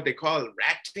of them had what they call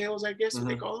rat tails, I guess what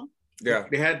they call them. Yeah.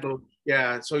 They had those,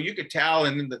 so you could tell.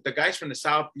 And then the guys from the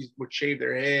south would shave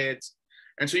their heads.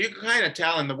 And so you could kind of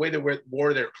tell in the way they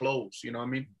wore their clothes, you know what I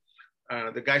mean?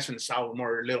 The guys from the south were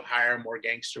more a little higher, more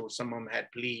gangster. Some of them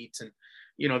had pleats, and,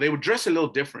 you know, they would dress a little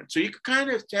different. So you could kind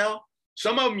of tell.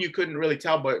 Some of them you couldn't really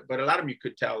tell, but a lot of them you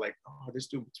could tell, like, oh, this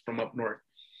dude's from up north.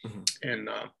 And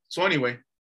so anyway,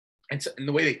 and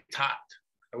the way they talked,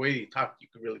 you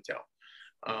could really tell.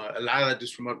 A lot of the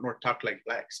dudes from up north talked like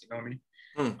blacks, you know what I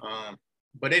mean?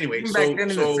 But anyway, back then in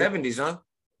the 70s, huh?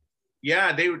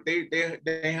 Yeah,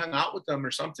 they hung out with them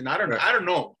or something. I don't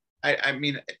know. I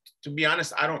mean, to be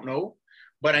honest, I don't know,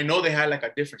 but I know they had like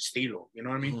a different stilo, you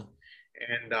know what I mean?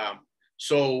 And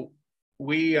so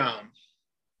we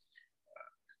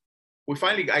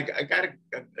finally, I got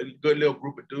a good little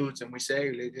group of dudes, and we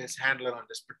say, let's handle it on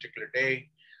this particular day.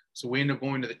 So we end up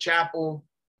going to the chapel,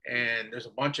 and there's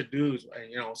a bunch of dudes,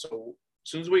 and, you know, so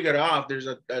as soon as we get off, there's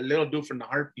a little dude from the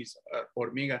Harpies,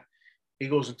 Hormiga. He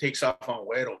goes and takes off on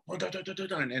Weddle,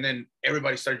 and then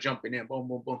everybody started jumping in, boom,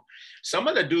 boom, boom. Some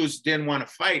of the dudes didn't want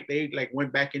to fight. They like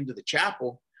went back into the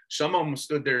chapel. Some of them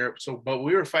stood there. So, but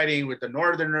we were fighting with the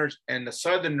northerners and the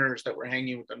southerners that were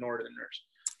hanging with the northerners.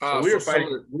 So we were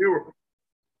fighting.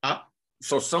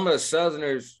 So some of the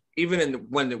southerners, even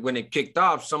when it kicked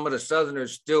off, some of the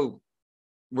southerners still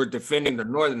were defending the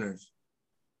northerners.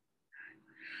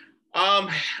 I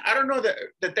don't know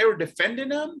that they were defending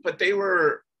them, but they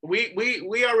were.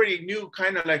 We already knew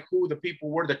kind of like who the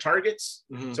people were, the targets.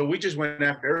 So we just went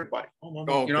after everybody. You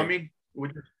know what I mean?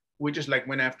 We just like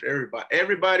went after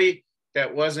everybody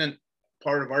that wasn't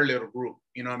part of our little group.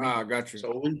 You know what I mean? Got you.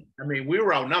 So we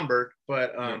were outnumbered,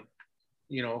 but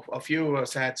you know, a few of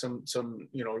us had some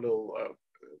you know, little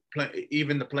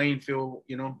even the playing field.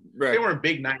 You know, they weren't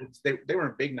big knives. They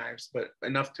weren't big knives, but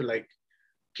enough to like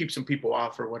keep some people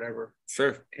off or whatever.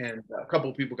 Sure. And a couple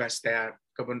of people got stabbed.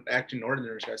 A couple of acting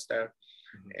northerners got stabbed.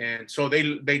 And so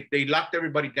they locked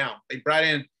everybody down. They brought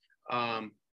in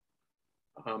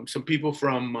some people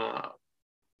from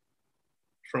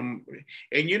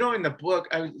and, you know, in the book,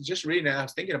 I was just reading it, I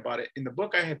was thinking about it. In the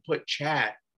book, I had put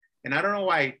Chad, and I don't know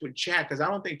why I put Chad, because I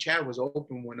don't think Chad was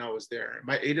open when I was there.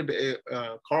 It'd be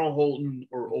Carl Holton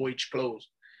or O.H. Close.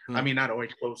 I mean, not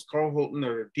O.H. Close, Carl Holton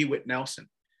or DeWitt Nelson.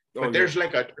 But there's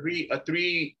like a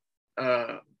three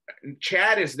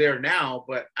Chad is there now,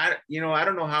 but I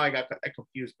don't know how I got that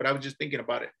confused, but I was just thinking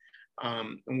about it.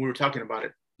 And we were talking about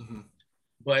it. Mm-hmm.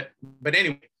 But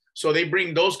anyway, so they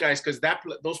bring those guys because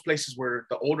those places were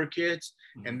the older kids,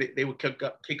 mm-hmm. and they would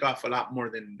kick off a lot more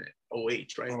than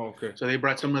OH, right? Oh, okay. So they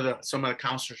brought some of the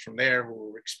counselors from there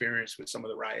who were experienced with some of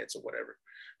the riots or whatever.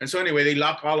 And so anyway, they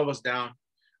lock all of us down.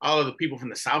 All of the people from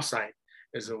the South Side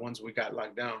is the ones we got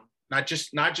locked down. Not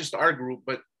just our group,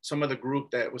 but some of the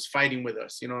group that was fighting with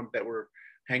us, you know, that were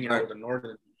hanging out with the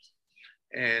Northerners.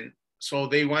 And so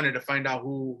they wanted to find out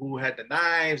who had the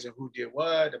knives and who did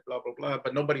what and blah, blah, blah,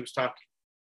 but nobody was talking.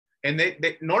 And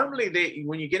they normally,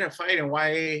 when you get in a fight in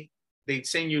YA, they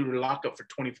send you to lock up for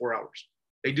 24 hours.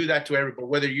 They do that to everybody.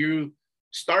 Whether you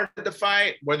started the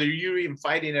fight, whether you're even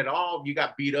fighting at all, you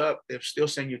got beat up, they'll still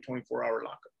send you a 24-hour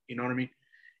lockup. You know what I mean?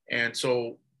 And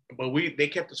so, but they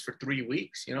kept us for 3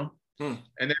 weeks, you know? And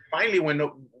then finally, when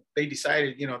they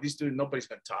decided, you know, these dudes, nobody's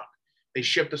going to talk, they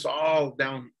shipped us all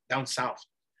down south.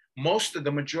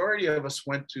 The majority of us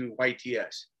went to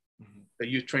YTS, the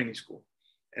youth training school.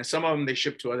 And some of them they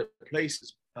shipped to other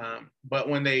places. But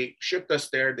when they shipped us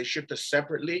there, they shipped us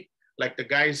separately. Like the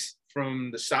guys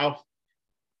from the South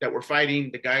that were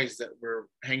fighting, the guys that were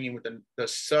hanging with the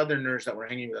Southerners that were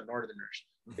hanging with the Northerners.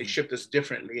 They shipped us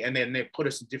differently. And then they put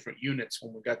us in different units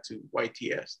when we got to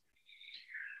YTS.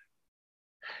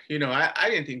 You know, I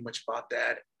didn't think much about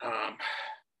that.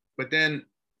 But then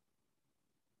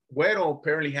Güero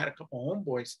apparently had a couple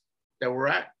homeboys that were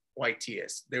at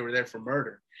YTS. They were there for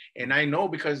murder. And I know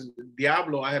because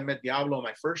Diablo, I had met Diablo in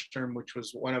my first term, which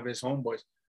was one of his homeboys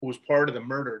who was part of the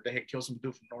murder. They had killed some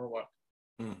dude from Norwalk.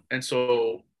 And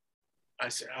so I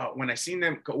said, when I seen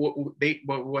them,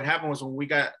 what happened was when we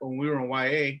were in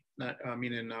YA,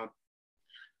 in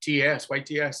YTS,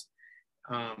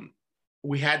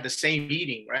 we had the same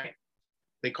meeting, right?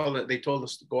 They told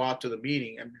us to go out to the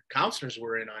meeting, and counselors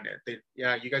were in on it.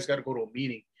 You guys got to go to a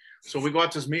meeting. So we go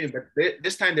out to this meeting, but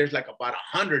this time there's like about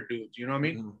 100 dudes, you know what I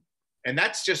mean? And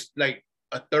that's just like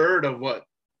a third of what,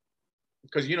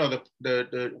 because, you know,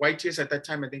 the YTS at that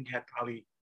time, I think had probably,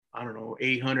 I don't know,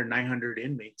 800, 900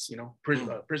 inmates, you know,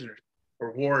 prisoners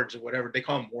or wards or whatever. They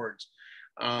call them wards.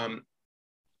 But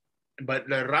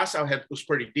the Raza was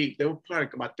pretty deep. They were probably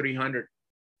about 300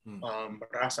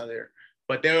 Raza there.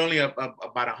 But there were only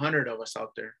about 100 of us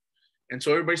out there. And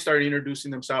so everybody started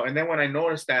introducing themselves. And then when I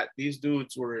noticed that these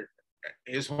dudes were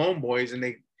his homeboys and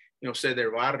they, you know, said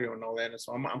their barrio and all that. And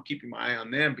so I'm keeping my eye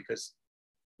on them because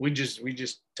we just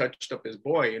touched up his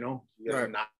boy, you know.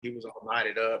 He was all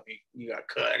knotted up. He got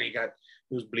cut. He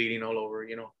was bleeding all over,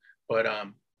 you know. But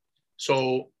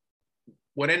so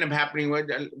what ended up happening was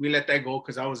we let that go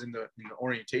because I was in the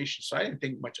orientation. So I didn't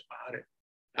think much about it.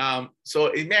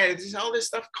 So man, all this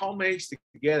stuff culminates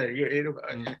together.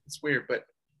 It's weird, but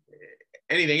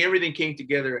everything came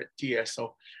together at TS.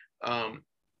 So,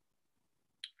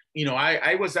 you know,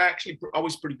 I was actually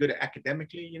always pretty good at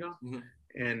academically, you know.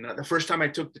 And the first time I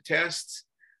took the tests,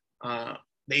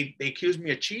 they accused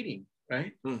me of cheating,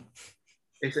 right?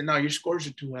 They said, no, your scores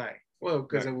are too high. Well,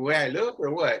 because of the way I look or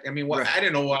what? I mean, I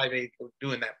didn't know why they were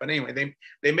doing that. But anyway,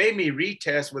 they made me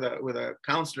retest with a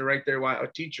counselor right there,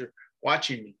 a teacher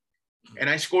watching me. And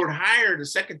I scored higher the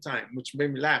second time, which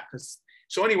made me laugh.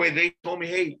 So anyway, they told me,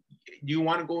 hey, do you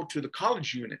want to go to the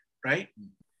college unit, right?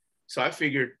 So I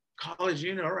figured college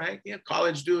unit, all right. Yeah,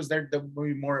 college dudes, they'll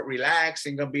be more relaxed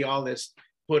and gonna be all this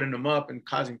putting them up and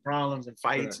causing problems and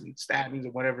fights and stabbings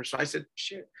and whatever. So I said,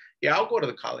 shit, yeah, I'll go to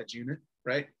the college unit,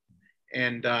 right?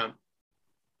 And so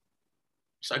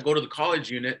I go to the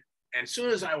college unit, and as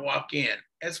soon as I walk in,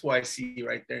 that's what I see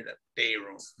right there in the day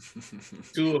room.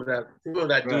 two of that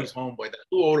dude's homeboy,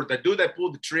 the dude that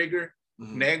pulled the trigger,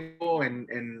 Nego, and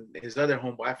his other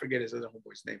homeboy. I forget his other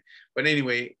homeboy's name. But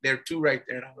anyway, there are two right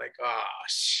there. And I'm like,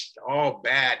 all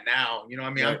bad now. You know what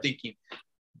I mean? I'm thinking,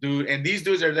 dude, and these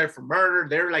dudes are there for murder.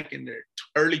 They're like in their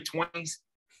early 20s.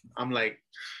 I'm like,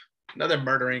 another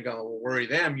murder ain't gonna worry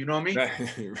them. You know what I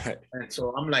mean? Right. And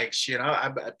so I'm like, shit,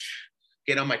 I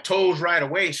get on my toes right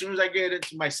away. As soon as I get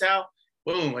into my cell,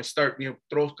 boom, I start,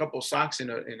 throw a couple of socks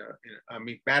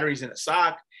batteries in a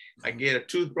sock. I get a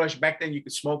toothbrush. Back then you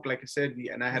could smoke, like I said,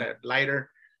 and I had a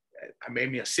lighter. I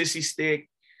made me a sissy stick.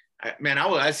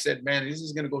 I said, man, this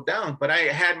is going to go down. But I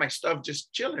had my stuff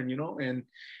just chilling, and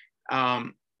I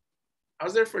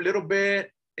was there for a little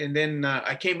bit. And then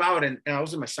I came out and I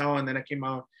was in my cell, and then I came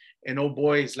out and old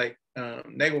boys like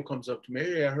Nego comes up to me.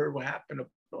 Hey, I heard what happened up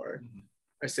north.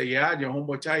 I say, yeah, your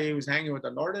homeboy tell you he was hanging with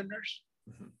the Northerners?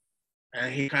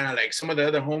 And he kind of like, some of the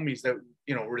other homies that,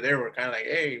 were there were kind of like,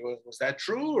 hey, was that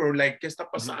true? Or like, ¿qué está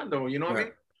pasando? You know what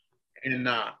I mean? And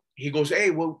he goes, hey,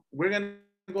 well, we're going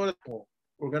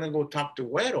to go talk to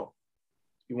Güero.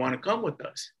 You want to come with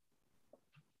us?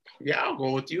 Yeah, I'll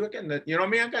go with you. Again, you know what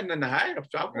I mean? I got nothing to hide.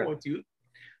 So I'll go Right. with you.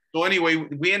 So anyway,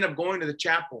 we end up going to the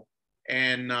chapel,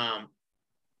 and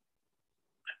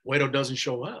Guido doesn't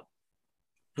show up.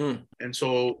 And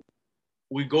so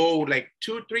we go like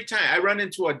 2-3 times. I run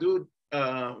into a dude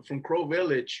from Crow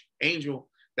Village, Angel,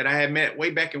 that I had met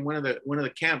way back in one of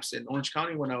the camps in Orange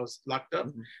County when I was locked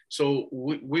up. So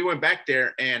we went back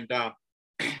there, and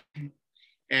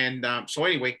so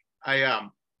anyway,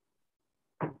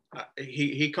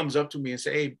 he comes up to me and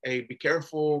say, hey, be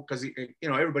careful, because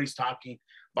everybody's talking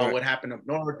about what happened up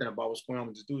north and about what's going on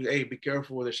with this dude. Hey, be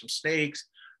careful, there's some snakes.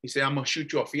 He said, I'm gonna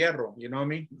shoot you a fierro, you know what I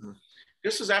mean?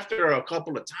 This was after a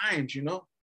couple of times,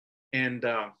 and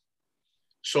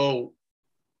so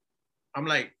I'm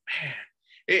like, man,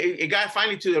 it got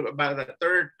finally to about the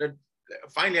third.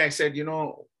 Finally, I said,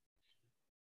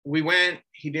 we went.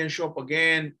 He didn't show up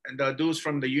again, and the dudes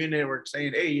from the unit were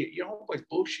saying, "Hey, your homeboy's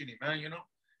bullshitting, man,"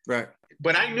 Right.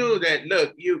 But I knew that.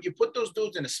 Look, you put those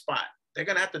dudes in a spot. They're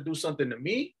gonna have to do something to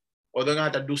me, or they're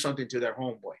gonna have to do something to their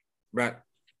homeboy. Right.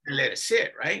 And let it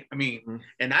sit, right? I mean,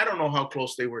 and I don't know how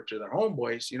close they were to their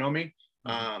homeboys. You know what I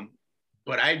mean?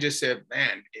 But I just said,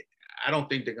 man, I don't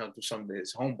think they're gonna do something to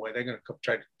his homeboy. They're gonna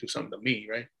try to do something to me,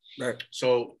 right? Right.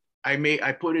 So I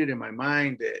put it in my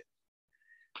mind that,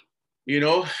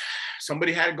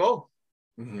 somebody had to go,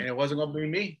 and it wasn't gonna be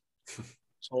me.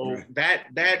 So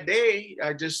that day,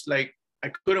 I just I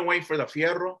couldn't wait for the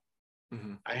fierro.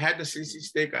 I had the CC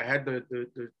stick. I had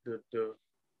the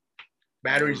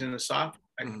batteries in the sock.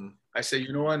 I said,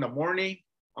 you know what? In the morning,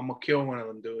 I'm gonna kill one of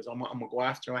them dudes. I'm gonna go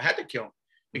after him. I had to kill him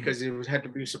because it had to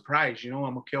be a surprise. I'm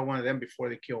gonna kill one of them before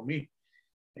they kill me.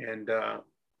 And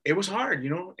it was hard,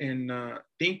 and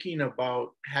thinking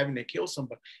about having to kill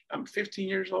somebody. I'm 15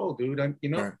 years old, dude.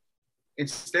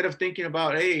 Instead of thinking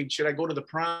about, hey, should I go to the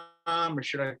prom or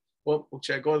should I go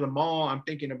to the mall? I'm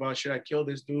thinking about, should I kill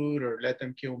this dude or let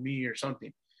them kill me or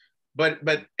something? But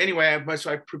anyway,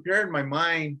 so I prepared my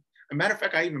mind. As a matter of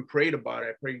fact, I even prayed about it.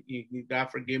 I prayed,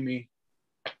 God forgive me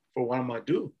for what I'm gonna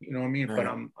do. You know what I mean? But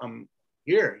I'm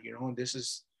here. This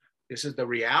is the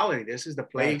reality. This is the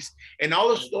place. And all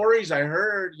the stories I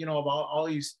heard, about all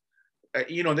these,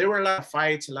 there were a lot of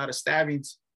fights, a lot of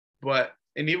stabbings,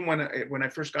 and even when I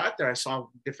first got there, I saw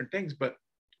different things, but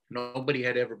nobody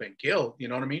had ever been killed. You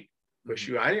know what I mean? But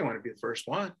I didn't want to be the first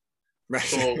one. Right.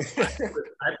 So,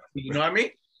 you know what I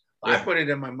mean? I put it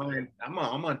in my mind, I'm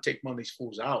gonna take one of these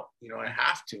fools out. I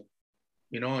have to.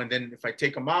 And then if I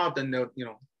take them out, then they'll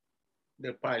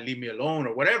probably leave me alone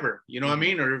or whatever. You know what I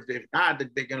mean? Or if not,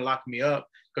 they're gonna lock me up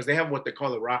because they have what they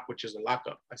call a rock, which is a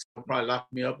lockup. They'll probably lock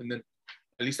me up, and then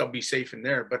at least I'll be safe in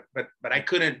there. But I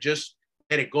couldn't just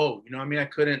let it go. You know what I mean? I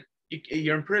couldn't.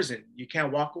 You're in prison. You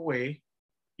can't walk away.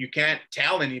 You can't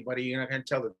tell anybody. You're not gonna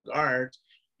tell the guards.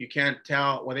 You can't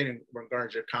tell. Well, they didn't run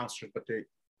guards. They're counselors, but they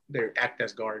act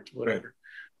as guards, whatever.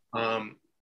 Right.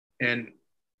 And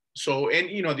so,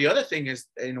 the other thing is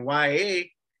in YA,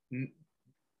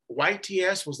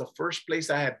 YTS was the first place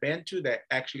I had been to that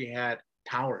actually had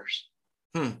towers.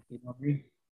 You know what I mean?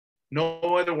 No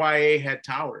other YA had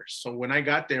towers. So when I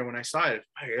got there, when I saw it,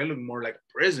 it looked more like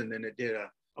a prison than it did a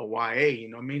YA, you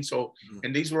know what I mean? So,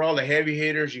 and these were all the heavy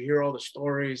hitters. You hear all the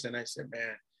stories. And I said,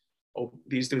 man,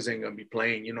 these dudes ain't going to be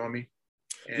playing, you know what I mean?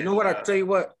 And, you know what? I tell you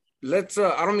what, let's,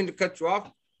 I don't mean to cut you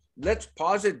off. Let's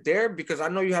pause it there because I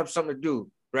know you have something to do,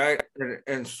 right?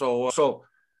 And so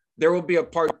there will be a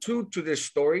part 2 to this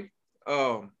story.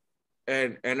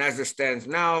 And as it stands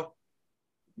now,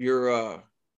 you're at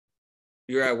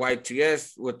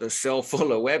YTS with a cell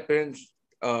full of weapons,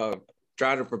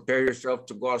 trying to prepare yourself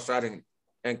to go outside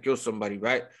and kill somebody,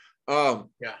 right? And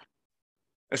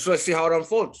so let's see how it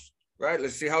unfolds, right?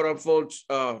 Let's see how it unfolds.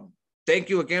 Thank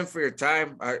you again for your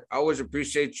time. I always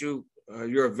appreciate you.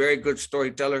 You're a very good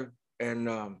storyteller. And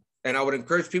I would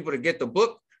encourage people to get the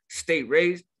book, State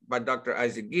Raised by Dr.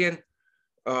 Isaac Guillen.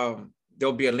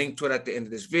 There'll be a link to it at the end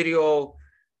of this video.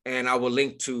 And I will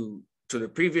link to the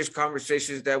previous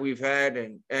conversations that we've had.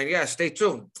 And yeah, stay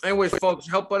tuned. Anyways, folks,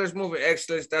 help others move in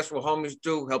excellence. That's what homies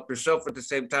do. Help yourself at the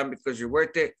same time because you're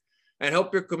worth it. And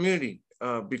help your community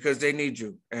because they need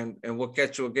you. And we'll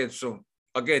catch you again soon.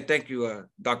 Again, thank you,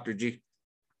 Dr. G.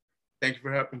 Thank you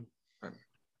for having me.